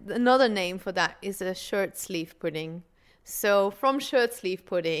 And another name for that is a shirt sleeve pudding. So from shirt sleeve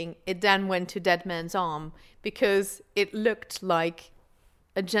pudding, it then went to Dead Man's Arm because it looked like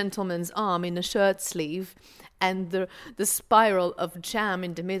a gentleman's arm in a shirt sleeve, and the spiral of jam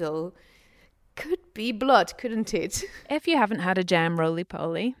in the middle could be blood, couldn't it? If you haven't had a jam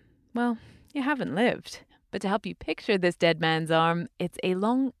roly-poly, well, you haven't lived. But to help you picture this Dead Man's Arm, it's a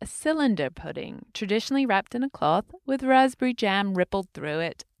long cylinder pudding, traditionally wrapped in a cloth with raspberry jam rippled through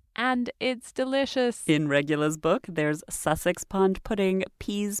it. And it's delicious. In Regula's book, there's Sussex Pond pudding,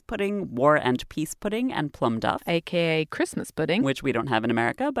 peas pudding, war and peace pudding, and plum duff. AKA Christmas pudding. Which we don't have in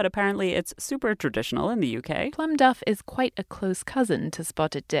America, but apparently it's super traditional in the UK. Plum duff is quite a close cousin to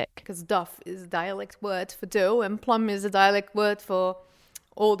spotted dick. Because duff is a dialect word for dough, and plum is a dialect word for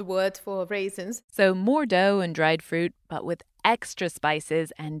old word for raisins. So more dough and dried fruit, but with extra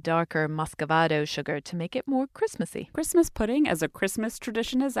spices and darker muscovado sugar to make it more Christmassy. Christmas pudding as a Christmas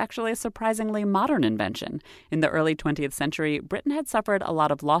tradition is actually a surprisingly modern invention. In the early 20th century, Britain had suffered a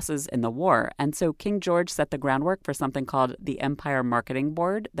lot of losses in the war, and so King George set the groundwork for something called the Empire Marketing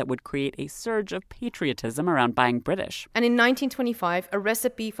Board that would create a surge of patriotism around buying British. And in 1925, a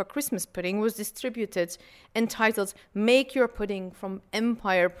recipe for Christmas pudding was distributed entitled Make Your Pudding from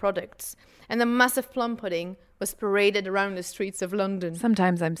Empire Products. And the massive plum pudding was paraded around the streets of London.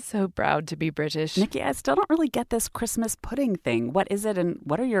 Sometimes I'm so proud to be British. Nikki, I still don't really get this Christmas pudding thing. What is it, and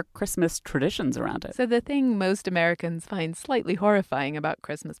what are your Christmas traditions around it? So the thing most Americans find slightly horrifying about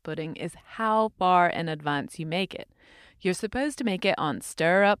Christmas pudding is how far in advance you make it. You're supposed to make it on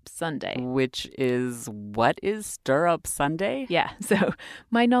Stir Up Sunday. Which is, what is Stir Up Sunday? Yeah, so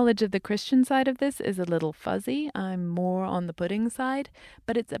my knowledge of the Christian side of this is a little fuzzy. I'm more on the pudding side,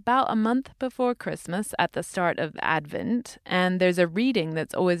 but it's about a month before Christmas at the start of Advent, and there's a reading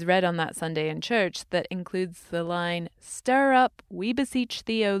that's always read on that Sunday in church that includes the line, "Stir up, we beseech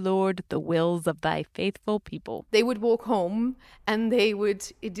thee, O Lord, the wills of thy faithful people." They would walk home and they would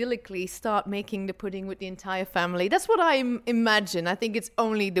idyllically start making the pudding with the entire family. That's what I imagine. I think it's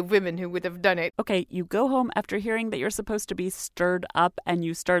only the women who would have done it. Okay, you go home after hearing that you're supposed to be stirred up and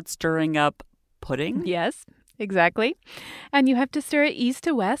you start stirring up pudding? Yes, exactly. And you have to stir it east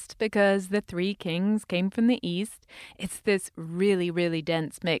to west because the three kings came from the east. It's this really, really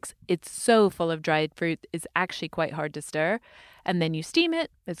dense mix. It's so full of dried fruit, it's actually quite hard to stir. And then you steam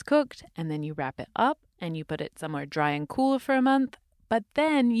it, it's cooked, and then you wrap it up and you put it somewhere dry and cool for a month. But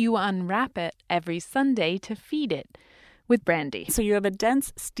then you unwrap it every Sunday to feed it with brandy. So you have a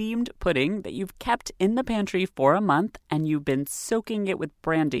dense steamed pudding that you've kept in the pantry for a month and you've been soaking it with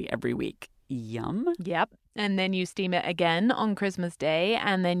brandy every week. Yum. Yep. And then you steam it again on Christmas Day,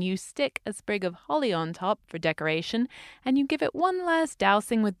 and then you stick a sprig of holly on top for decoration, and you give it one last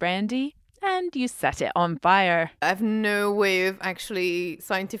dousing with brandy, and you set it on fire. I have no way of actually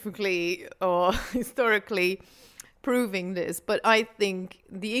scientifically or historically proving this, but I think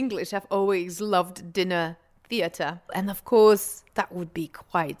the English have always loved dinner theatre. And of course, that would be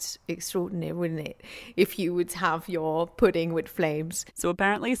quite extraordinary, wouldn't it? If you would have your pudding with flames. So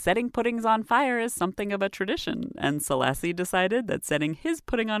apparently setting puddings on fire is something of a tradition. And Selassie decided that setting his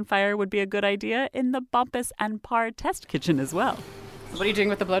pudding on fire would be a good idea in the Bumpus and Parr test kitchen as well. So what are you doing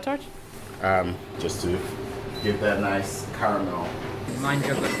with the blowtorch? Just to give that nice caramel. Mind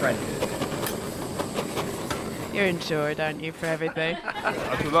chocolate bread. You're insured, aren't you, for everything?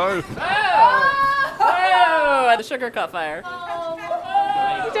 I don't know. Oh, the sugar caught fire.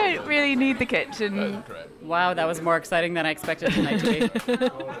 You don't really need the kitchen. Wow, that was more exciting than I expected tonight to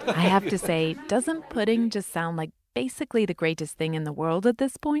be. I have to say, doesn't pudding just sound like basically the greatest thing in the world at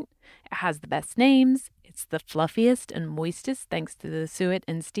this point? It has the best names, it's the fluffiest and moistest thanks to the suet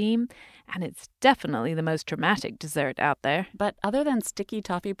and steam, and it's definitely the most dramatic dessert out there. But other than sticky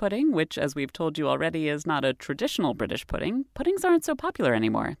toffee pudding, which, as we've told you already, is not a traditional British pudding, puddings aren't so popular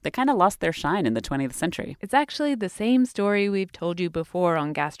anymore. They kind of lost their shine in the 20th century. It's actually the same story we've told you before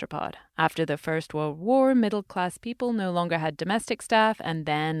on Gastropod. After the First World War, middle-class people no longer had domestic staff, and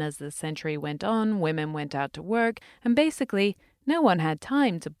then, as the century went on, women went out to work, and basically no one had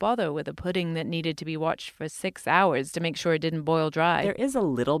time to bother with a pudding that needed to be watched for 6 hours to make sure it didn't boil dry. There is a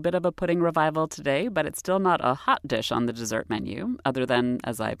little bit of a pudding revival today, but it's still not a hot dish on the dessert menu, other than,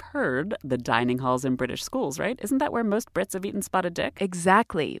 as I've heard, the dining halls in British schools, right? Isn't that where most Brits have eaten spotted dick?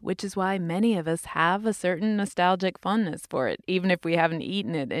 Exactly, which is why many of us have a certain nostalgic fondness for it, even if we haven't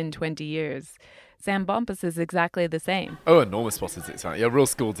eaten it in 20 years. Sam Bumpus is exactly the same. Oh, enormous spotted dick. Yeah, real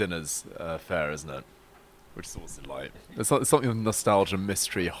school dinners fare, isn't it? Which is also like it's something of nostalgia,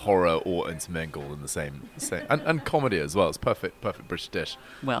 mystery, horror, all intermingled in the same and comedy as well. It's perfect British dish.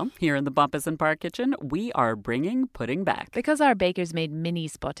 Well, here in the Bumpus and Parr kitchen, we are bringing pudding back. Because our bakers made mini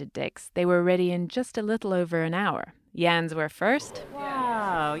spotted dicks, they were ready in just a little over an hour. Yans were first.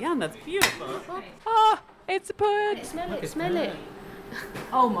 Wow, Jan, that's beautiful. Oh, it's a pud. Smell it.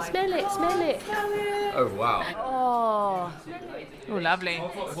 Oh my Smell it. Oh wow! Oh, lovely.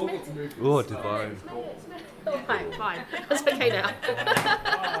 Oh, divine. Fine. That's okay now.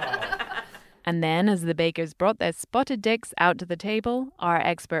 And then, as the bakers brought their spotted dicks out to the table, our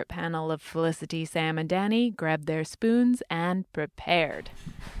expert panel of Felicity, Sam, and Danny grabbed their spoons and prepared.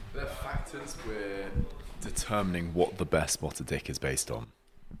 There are factors we're determining what the best spotted dick is based on.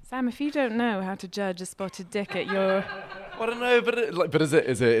 Sam, if you don't know how to judge a spotted dick at your... I don't know, but is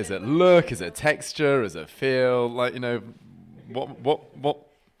it look? Is it texture? Is it feel? Like, you know, what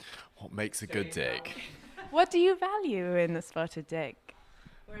makes a good dick? What do you value in a spotted dick?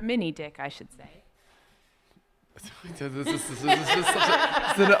 Or a mini dick, I should say. This is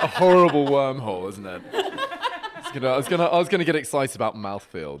a horrible wormhole, isn't it? I was gonna get excited about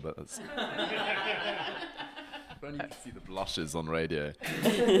mouthfeel, but that's... When you can see the blushes on radio.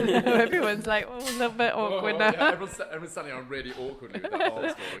 Everyone's like, a little bit awkward now. Yeah, everyone's standing around really awkwardly with their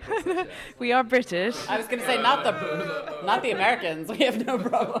arms across the chest. We are British. I was going to say, not the Americans. We have no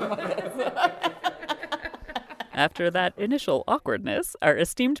problem with this. After that initial awkwardness, our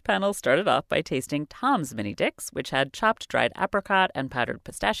esteemed panel started off by tasting Tom's mini dicks, which had chopped dried apricot and powdered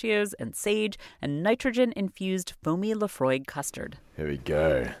pistachios and sage and nitrogen-infused foamy Lafroig custard. Here we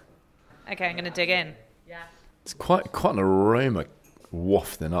go. Okay, I'm going to dig in. Yeah. It's quite an aroma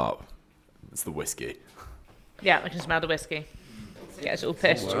wafting up. It's the whiskey. Yeah, I can smell the whiskey. Yeah, it's all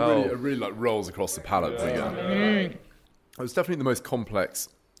pissed. It really like rolls across the palate. It was definitely the most complex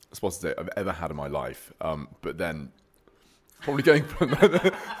spotted dick I've ever had in my life. But then, probably going from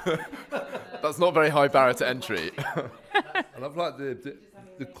that's not a very high barrier to entry. I love like the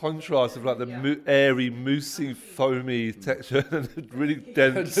contrast of like the airy, moussey, foamy texture and the really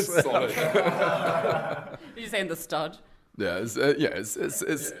dense. Solid. Are you saying the stud? Yeah,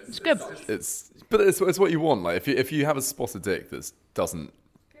 it's good. But it's what you want. Like if you have a spotted dick that doesn't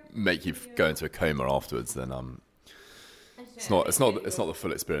make you go into a coma afterwards, then it's not the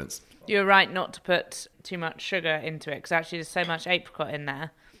full experience. You're right not to put too much sugar into it, because actually there's so much apricot in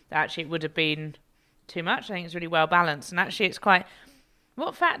there that actually it would have been too much. I think it's really well balanced, and actually it's quite.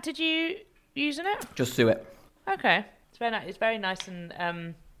 What fat did you use in it? Just suet. Okay, it's very nice. It's very nice, and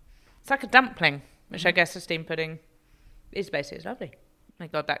it's like a dumpling, which I guess a steamed pudding is basically. It's lovely. My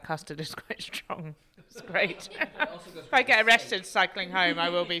God, that custard is quite strong. It's great. If I get arrested cycling home, I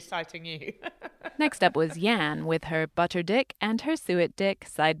will be citing you. Next up was Yan with her butter dick and her suet dick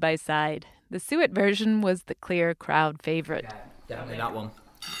side by side. The suet version was the clear crowd favourite. Yeah, definitely that one.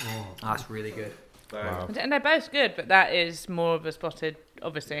 That's really good. Wow. And they're both good, but that is more of a spotted,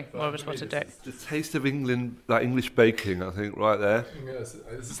 obviously, more of a spotted dick. The taste of England, like English baking, I think, right there. Yes,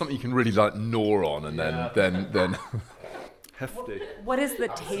 this is something you can really like gnaw on, and then hefty. What is the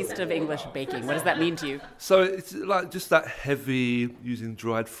taste of English baking? What does that mean to you? So it's like just that heavy, using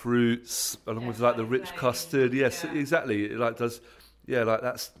dried fruits along with like the rich custard. Yes, exactly. It like does. Yeah, like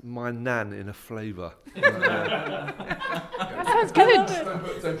that's my nan in a flavour. That sounds good. Don't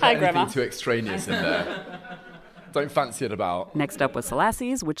put Hi, anything Grandma. too extraneous in there. Don't fancy it about. Next up was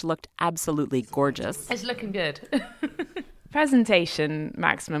Selassie's, which looked absolutely gorgeous. It's looking good. Presentation,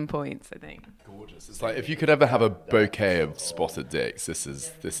 maximum points, I think. Gorgeous. It's like if you could ever have a bouquet of spotted dicks, this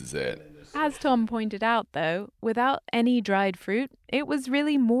is it. As Tom pointed out, though, without any dried fruit, it was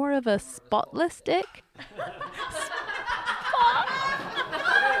really more of a spotless dick.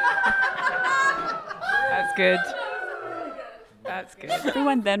 That's good. That's good.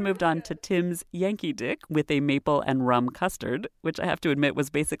 Everyone then moved on to Tim's Yankee Dick with a maple and rum custard, which I have to admit was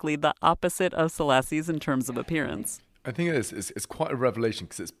basically the opposite of Selassie's in terms of appearance. I think it is. It's quite a revelation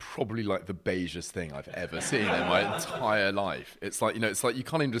because it's probably like the beigest thing I've ever seen in my entire life. It's like you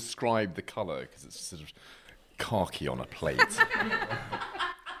can't even describe the colour because it's sort of khaki on a plate.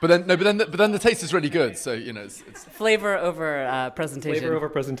 But then the taste is really good. So it's Flavor over presentation. Flavor over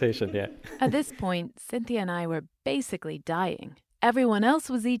presentation. Yeah. At this point, Cynthia and I were basically dying. Everyone else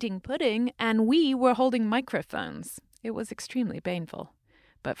was eating pudding, and we were holding microphones. It was extremely painful.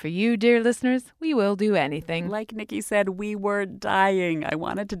 But for you, dear listeners, we will do anything. Like Nikki said, we were dying. I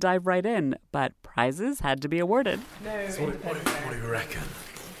wanted to dive right in, but prizes had to be awarded. So what do you reckon?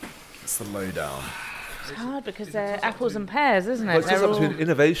 It's the lowdown. It's hard because they're apples and pears, isn't it? Well, it's just between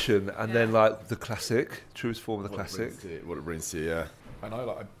innovation and then like the classic, truest form of the classic. What it brings to you, yeah. And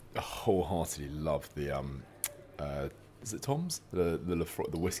I wholeheartedly love the is it Tom's? The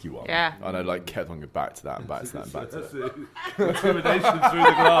whiskey one. Yeah. And I kept on going back to that and back to that and back to it. Intimidation through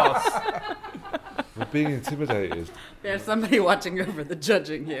the glass. We're being intimidated. There's somebody watching over the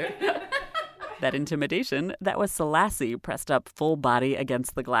judging here. That intimidation, that was Selassie pressed up full body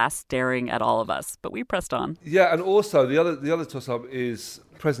against the glass, staring at all of us. But we pressed on. Yeah, and also the other toss-up is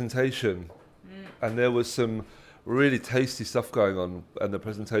presentation. And there was some really tasty stuff going on, and the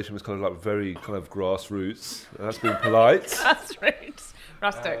presentation was kind of like very kind of grassroots, and that's been polite. Grassroots.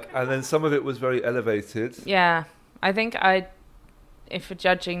 Rustic. And then some of it was very elevated. Yeah, I think if we're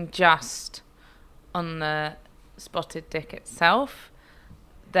judging just on the spotted dick itself,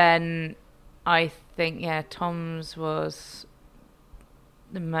 then I think, Tom's was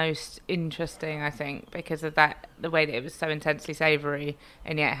the most interesting, I think, because of that, the way that it was so intensely savoury,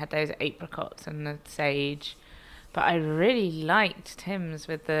 and yet it had those apricots and the sage. But I really liked Tim's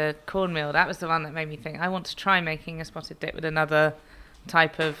with the cornmeal. That was the one that made me think, I want to try making a spotted dick with another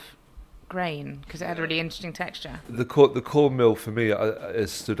type of grain, because it had a really interesting texture. The cornmeal, for me,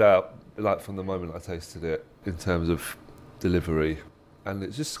 has stood out from the moment I tasted it in terms of delivery. And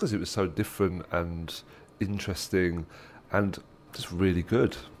it's just because it was so different and interesting and just really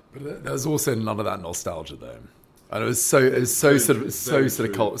good. But there's also none of that nostalgia though. And it was so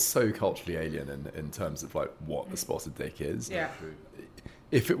culturally alien in terms of what the spotted dick is. Yeah.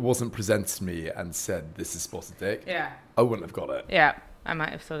 If it wasn't presented to me and said this is spotted dick, I wouldn't have got it. Yeah, I might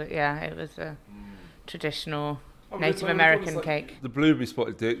have thought it. Yeah, it was a traditional Native American cake. The blueberry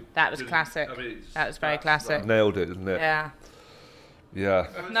spotted dick. That was classic. That was very classic. Nailed it, didn't it? Yeah. Yeah.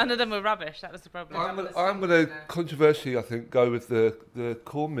 None of them were rubbish. That was the problem. I'm going to controversially, I think, go with the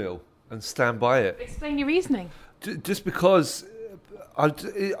cornmeal and stand by it. Explain your reasoning. Just because I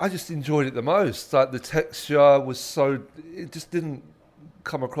just enjoyed it the most. Like the texture was so, it just didn't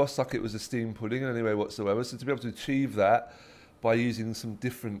come across like it was a steamed pudding in any way whatsoever. So to be able to achieve that by using some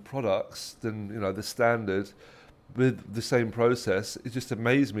different products than the standard with the same process, it just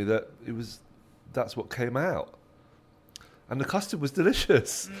amazed me that that's what came out. And the custard was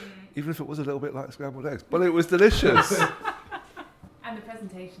delicious, even if it was a little bit like scrambled eggs. But it was delicious. And the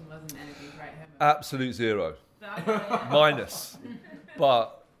presentation wasn't anything right home. Absolute zero. Minus.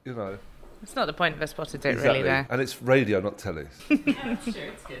 But, It's not the point of a spotted dick, exactly. really, though. And it's radio, not telly. That's true,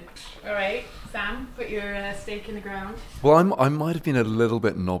 it's good. All right, Sam, put your stake in the ground. Well, I might have been a little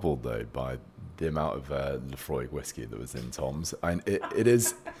bit nobbled, though, by the amount of Lefroy whiskey that was in Tom's. And it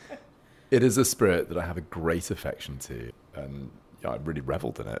is a spirit that I have a great affection to. And I really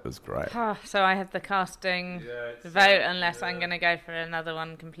revelled in it. It was great. Oh, so I have the casting vote unless I'm going to go for another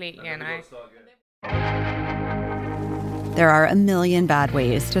one completely, There are a million bad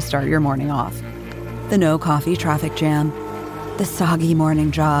ways to start your morning off. The no coffee traffic jam, the soggy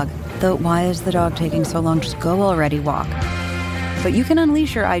morning jog, the why is the dog taking so long, just go already walk. But you can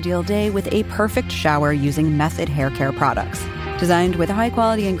unleash your ideal day with a perfect shower using Method hair care products. Designed with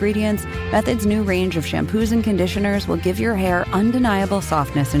high-quality ingredients, Method's new range of shampoos and conditioners will give your hair undeniable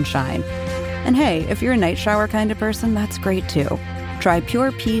softness and shine. And hey, if you're a night shower kind of person, that's great too. Try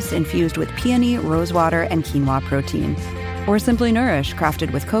Pure Peace infused with peony, rosewater, and quinoa protein. Or Simply Nourish,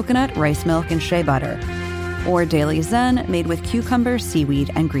 crafted with coconut, rice milk, and shea butter. Or Daily Zen, made with cucumber, seaweed,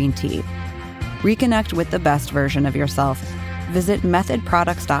 and green tea. Reconnect with the best version of yourself. Visit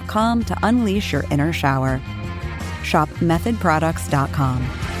methodproducts.com to unleash your inner shower. Shop methodproducts.com.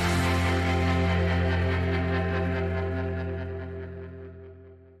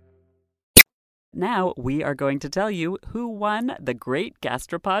 Now we are going to tell you who won the Great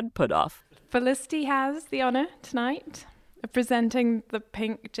Gastropod Put-Off. Felicity has the honour tonight of presenting the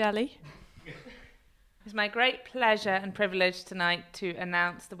pink jelly. It's my great pleasure and privilege tonight to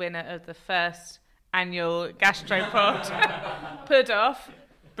announce the winner of the first annual Gastropod Put-Off,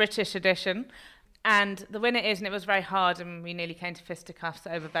 British edition. And the winner is, and it was very hard, and we nearly came to fisticuffs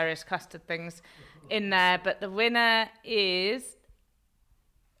over various custard things in there, but the winner is...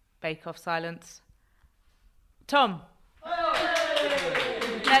 Bake Off silence. Tom.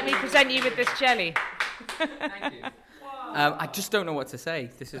 Let me present you with this jelly. Thank you. I just don't know what to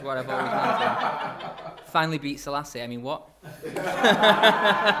say. This is what I've always wanted. Finally beat Selassie. I mean, what?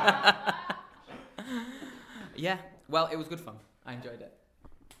 Yeah. Well, it was good fun. I enjoyed it.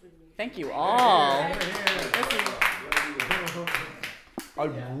 Thank you all. I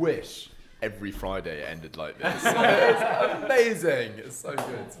wish every Friday it ended like this. It's amazing. It's so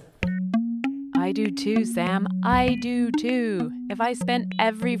good. I do too, Sam. I do too. If I spent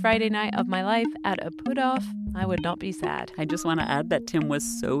every Friday night of my life at a put-off, I would not be sad. I just want to add that Tim was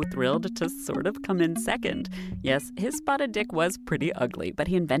so thrilled to sort of come in second. Yes, his spotted dick was pretty ugly, but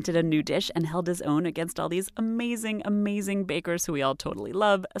he invented a new dish and held his own against all these amazing, amazing bakers who we all totally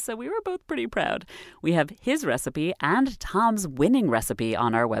love, so we were both pretty proud. We have his recipe and Tom's winning recipe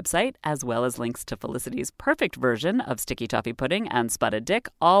on our website, as well as links to Felicity's perfect version of sticky toffee pudding and spotted dick,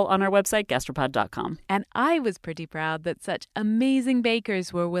 all on our website, gastropod.com. And I was pretty proud that such amazing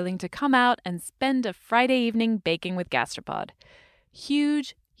bakers were willing to come out and spend a Friday evening baking with Gastropod.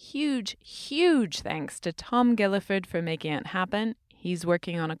 Huge, huge, huge thanks to Tom Gilliford for making it happen. He's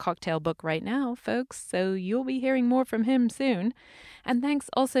working on a cocktail book right now, folks, so you'll be hearing more from him soon. And thanks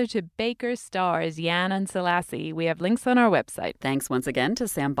also to Baker stars Jan and Selassie. We have links on our website. Thanks once again to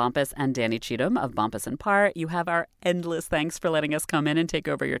Sam Bompus and Danny Cheatham of Bompus & Parr. You have our endless thanks for letting us come in and take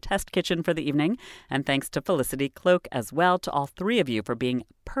over your test kitchen for the evening. And thanks to Felicity Cloak as well, to all three of you for being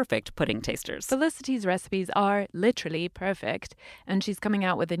perfect pudding tasters. Felicity's recipes are literally perfect, and she's coming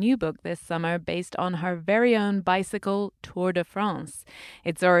out with a new book this summer based on her very own bicycle Tour de France.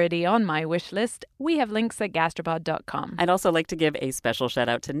 It's already on my wish list. We have links at gastropod.com. I'd also like to give a special shout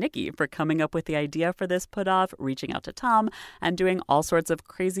out to Nikki for coming up with the idea for this put-off, reaching out to Tom, and doing all sorts of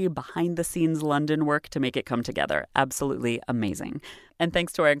crazy behind-the-scenes London work to make it come together. Absolutely amazing. And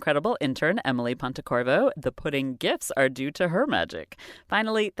thanks to our incredible intern, Emily Pontecorvo, the pudding gifts are due to her magic.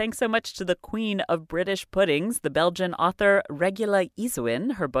 Finally, thanks so much to the queen of British puddings, the Belgian author Regula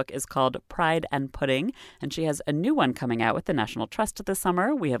Isuin. Her book is called Pride and Pudding, and she has a new one coming out with the National Trust this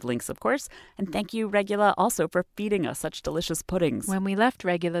summer. We have links, of course. And thank you, Regula, also for feeding us such delicious puddings. When we left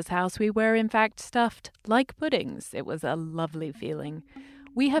Regula's house, we were in fact stuffed like puddings. It was a lovely feeling.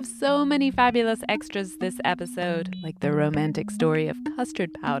 We have so many fabulous extras this episode, like the romantic story of custard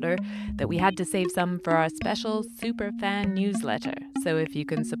powder, that we had to save some for our special superfan newsletter. So if you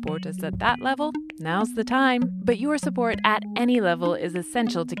can support us at that level, now's the time. But your support at any level is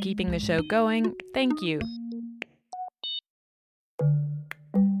essential to keeping the show going. Thank you.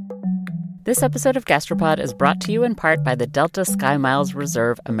 This episode of Gastropod is brought to you in part by the Delta SkyMiles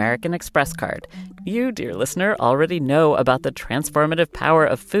Reserve American Express card. You, dear listener, already know about the transformative power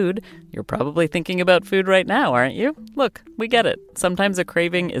of food. You're probably thinking about food right now, aren't you? Look, we get it. Sometimes a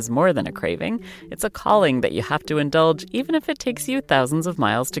craving is more than a craving. It's a calling that you have to indulge, even if it takes you thousands of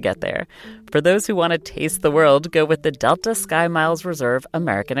miles to get there. For those who want to taste the world, go with the Delta SkyMiles Reserve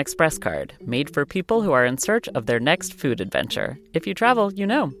American Express card, made for people who are in search of their next food adventure. If you travel, you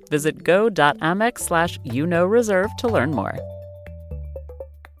know. Visit go.amex/reserve to learn more.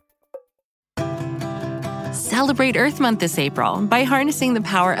 Celebrate Earth Month this April by harnessing the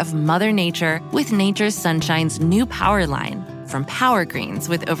power of Mother Nature with Nature's Sunshine's new Power line. From Power Greens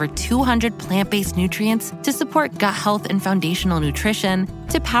with over 200 plant-based nutrients to support gut health and foundational nutrition,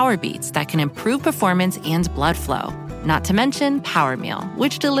 to Power Beets that can improve performance and blood flow. Not to mention Power Meal,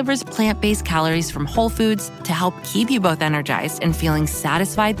 which delivers plant-based calories from whole foods to help keep you both energized and feeling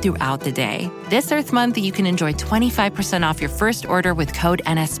satisfied throughout the day. This Earth Month, you can enjoy 25% off your first order with code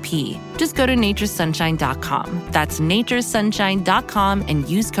NSP. Just go to naturesunshine.com. That's naturesunshine.com and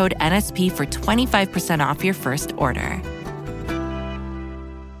use code NSP for 25% off your first order.